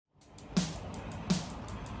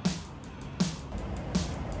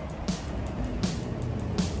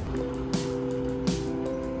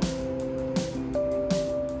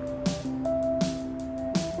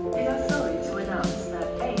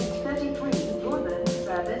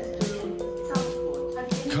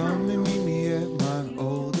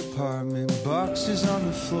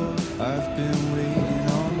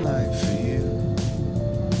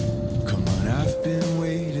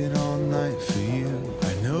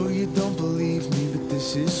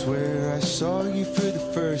This is where I saw you for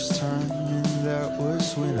the first time, and that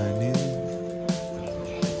was when I knew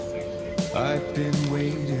I've been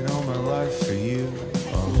waiting all my life for you.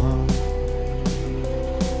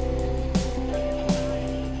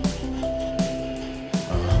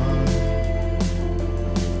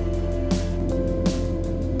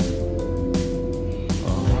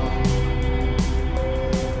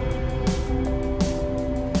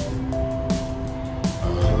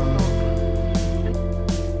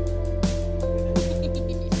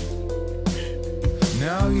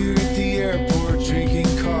 Now you're at the airport drinking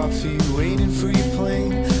coffee, waiting for your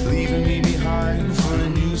plane, leaving me behind for a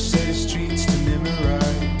new set of streets to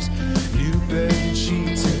memorize. New bed and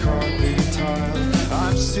sheets and carpet and tile.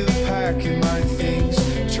 I'm still packing my things,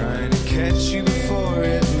 trying to catch you before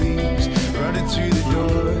it leaves. Running through the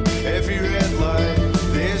door, every red light.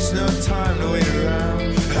 There's no time to wait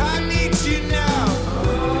around. I need you now.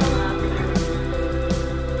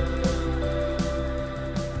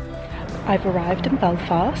 I've arrived in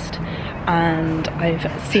Belfast and I've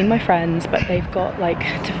seen my friends, but they've got like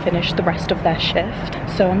to finish the rest of their shift.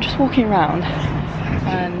 So I'm just walking around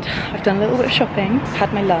and I've done a little bit of shopping,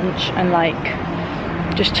 had my lunch and like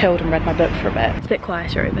just chilled and read my book for a bit. It's a bit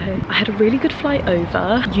quieter over here. I had a really good flight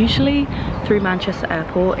over. Usually through Manchester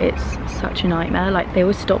airport it's such a nightmare. Like they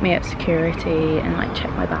always stop me at security and like check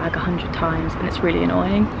my bag 100 times and it's really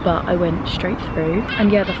annoying, but I went straight through.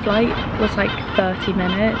 And yeah, the flight was like 30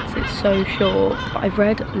 minutes. It's so short, but I've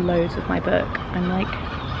read loads of my book. I'm like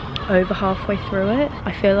over halfway through it.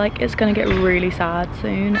 I feel like it's gonna get really sad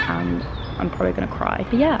soon and I'm probably gonna cry.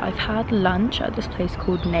 But yeah, I've had lunch at this place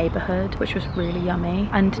called Neighborhood, which was really yummy.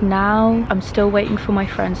 And now I'm still waiting for my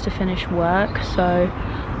friends to finish work. So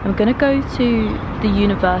I'm gonna go to the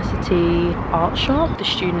university art shop. The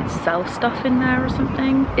students sell stuff in there or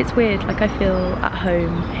something. It's weird, like I feel at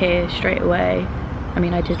home here straight away. I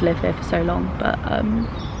mean, I did live here for so long, but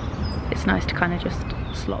it's nice to kind of just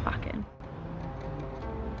slot back in.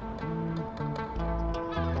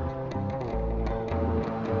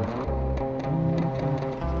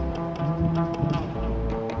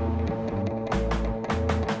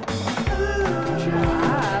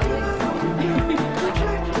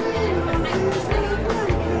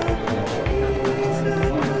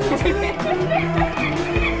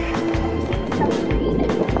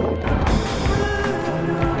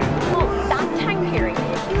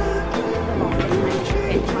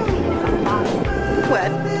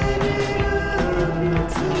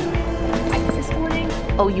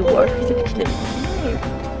 Oh, you were? Look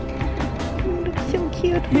so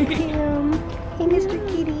cute with him. Hey, Mr.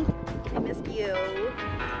 Kitty. I missed you.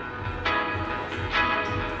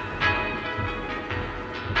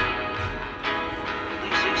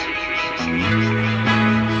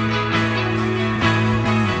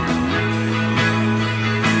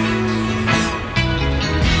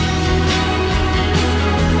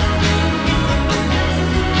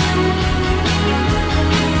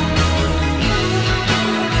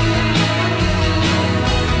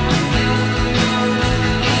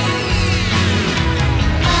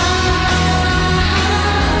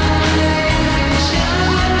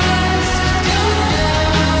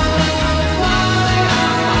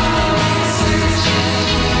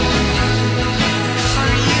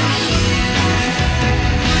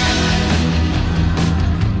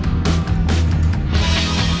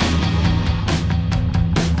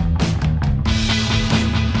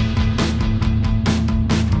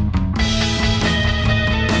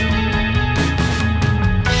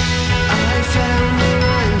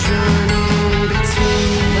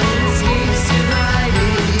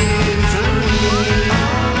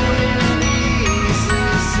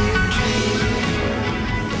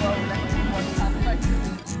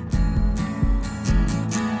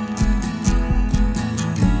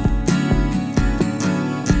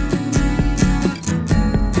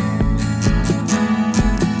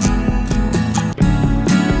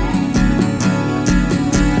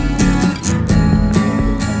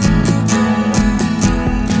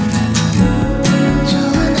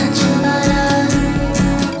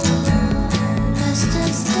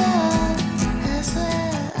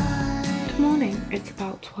 It's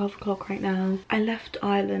about 12 o'clock right now. I left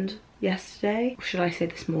Ireland yesterday, or should I say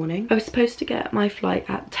this morning. I was supposed to get my flight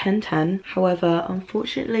at 10:10. However,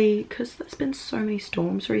 unfortunately, because there's been so many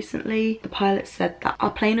storms recently, the pilot said that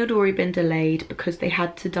our plane had already been delayed because they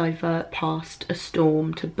had to divert past a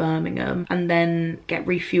storm to Birmingham and then get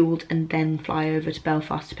refueled and then fly over to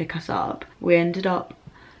Belfast to pick us up. We ended up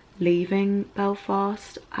leaving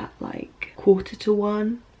Belfast at like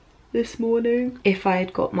 1:45 this morning. If I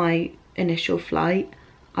had got my initial flight,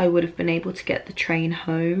 I would have been able to get the train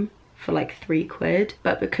home for like £3,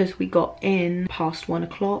 but because we got in past 1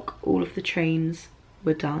 o'clock, all of the trains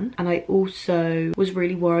were done. And I also was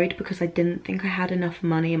really worried because I didn't think I had enough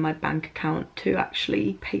money in my bank account to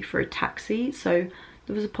actually pay for a taxi, so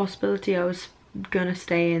there was a possibility I was gonna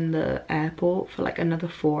stay in the airport for like another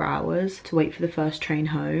 4 hours to wait for the first train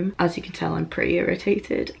home. As you can tell, I'm pretty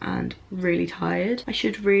irritated and really tired. I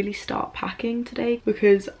should really start packing today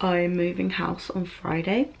because I'm moving house on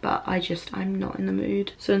Friday, but I'm not in the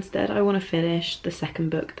mood. So instead I want to finish the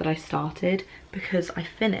second book that I started, because I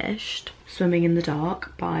finished Swimming in the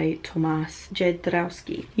Dark by Tomasz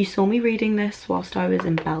Jedrzejewski. You saw me reading this whilst I was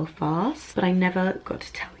in Belfast, but I never got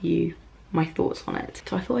to tell you my thoughts on it,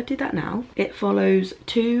 so I thought I'd do that now. It follows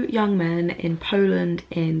two young men in Poland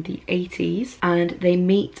in the 80s, and they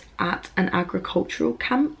meet at an agricultural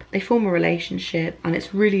camp. They form a relationship, and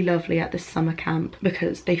it's really lovely at this summer camp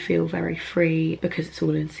because they feel very free because it's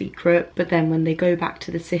all in secret. But then when they go back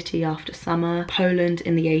to the city after summer, Poland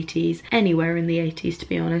in the 80s, anywhere in the 80s to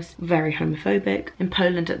be honest, very homophobic. In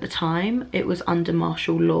Poland at the time, it was under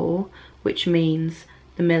martial law, which means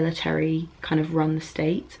the military kind of run the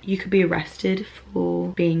state. You could be arrested for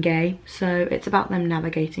being gay, so it's about them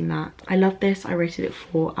navigating that. I love this. I rated it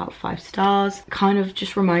 4 out of 5 stars. Kind of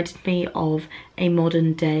just reminded me of a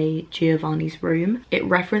modern day Giovanni's Room. It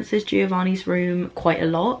references Giovanni's Room quite a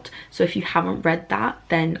lot, so if you haven't read that,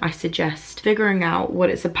 then I suggest figuring out what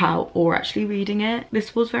it's about or actually reading it.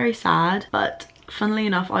 This was very sad, but funnily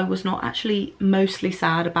enough, I was not actually mostly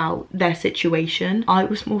sad about their situation. I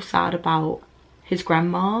was more sad about his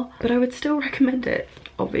grandma, but I would still recommend it.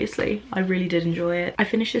 Obviously, I really did enjoy it. I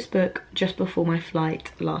finished this book just before my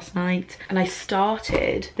flight last night, and I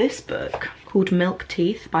started this book called Milk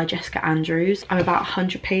Teeth by Jessica Andrews. I'm about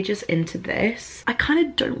 100 pages into this. I kind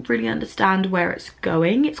of don't really understand where it's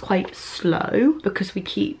going. It's quite slow because we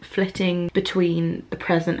keep flitting between the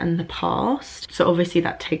present and the past, so obviously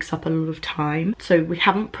that takes up a lot of time. So we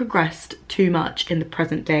haven't progressed too much in the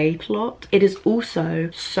present day plot. It is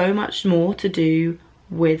also so much more to do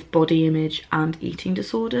with body image and eating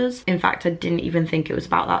disorders. In fact, I didn't even think it was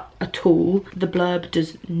about that at all. The blurb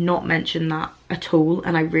does not mention that at all,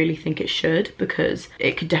 and I really think it should, because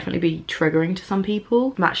it could definitely be triggering to some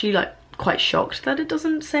people. I'm actually like quite shocked that it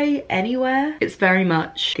doesn't say anywhere. It's very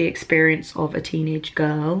much the experience of a teenage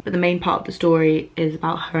girl, but the main part of the story is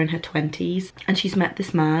about her in her 20s, and she's met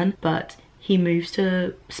this man, but he moves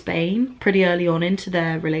to Spain pretty early on into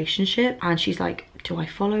their relationship, and she's like, do I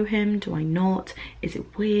follow him? Do I not? Is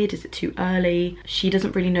it weird? Is it too early? She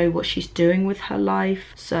doesn't really know what she's doing with her life,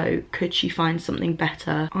 so could she find something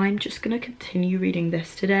better? I'm just gonna continue reading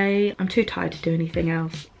this today. I'm too tired to do anything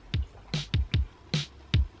else.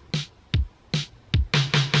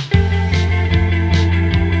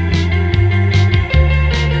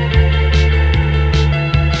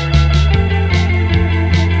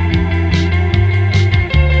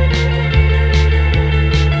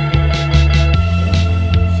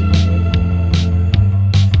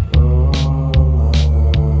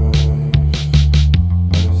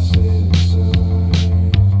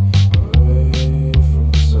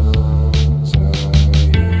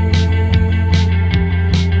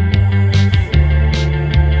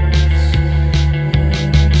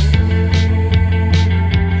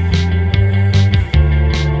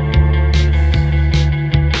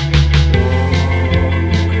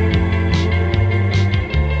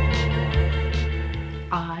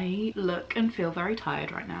 Feel very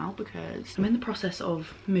tired right now because I'm in the process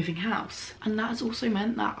of moving house, and that has also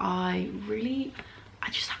meant that I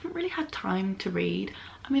just haven't really had time to read.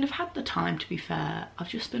 I mean, I've had the time, to be fair. I've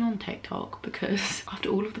just been on TikTok because after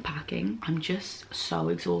all of the packing, I'm just so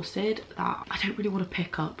exhausted that I don't really want to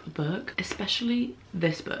pick up a book, especially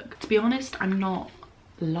this book. To be honest, I'm not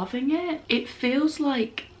loving it. It feels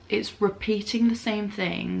like it's repeating the same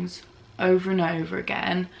things over and over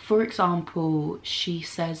again. For example, she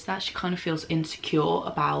says that she kind of feels insecure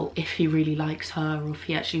about if he really likes her or if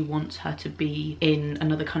he actually wants her to be in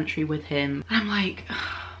another country with him. And I'm like,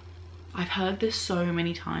 I've heard this so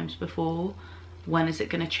many times before. When is it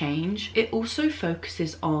gonna change? It also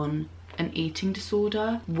focuses on an eating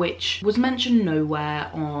disorder, which was mentioned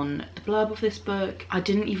nowhere on the blurb of this book. I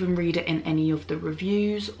didn't even read it in any of the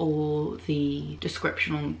reviews or the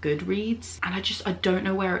description on Goodreads, and I don't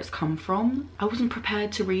know where it's come from. I wasn't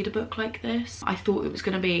prepared to read a book like this. I thought it was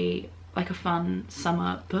going to be like a fun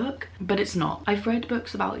summer book, but it's not. I've read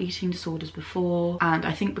books about eating disorders before, and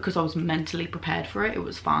I think because I was mentally prepared for it, it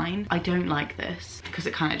was fine. I don't like this because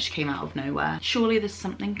it kind of just came out of nowhere. Surely there's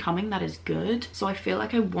something coming that is good, so I feel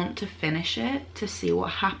like I want to finish it to see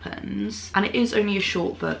what happens. And it is only a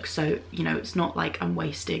short book, so you know, it's not like I'm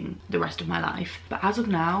wasting the rest of my life, but as of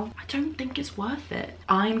now I don't think it's worth it.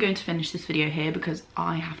 I'm going to finish this video here because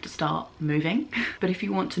I have to start moving. But if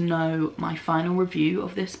you want to know my final review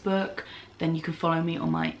of this book, then you can follow me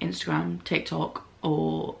on my Instagram, TikTok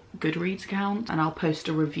or Goodreads account, and I'll post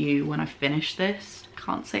a review when I finish this.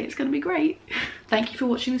 Can't say it's gonna be great. Thank you for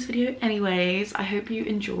watching this video anyways. I hope you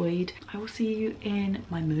enjoyed. I will see you in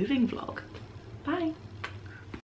my moving vlog. Bye.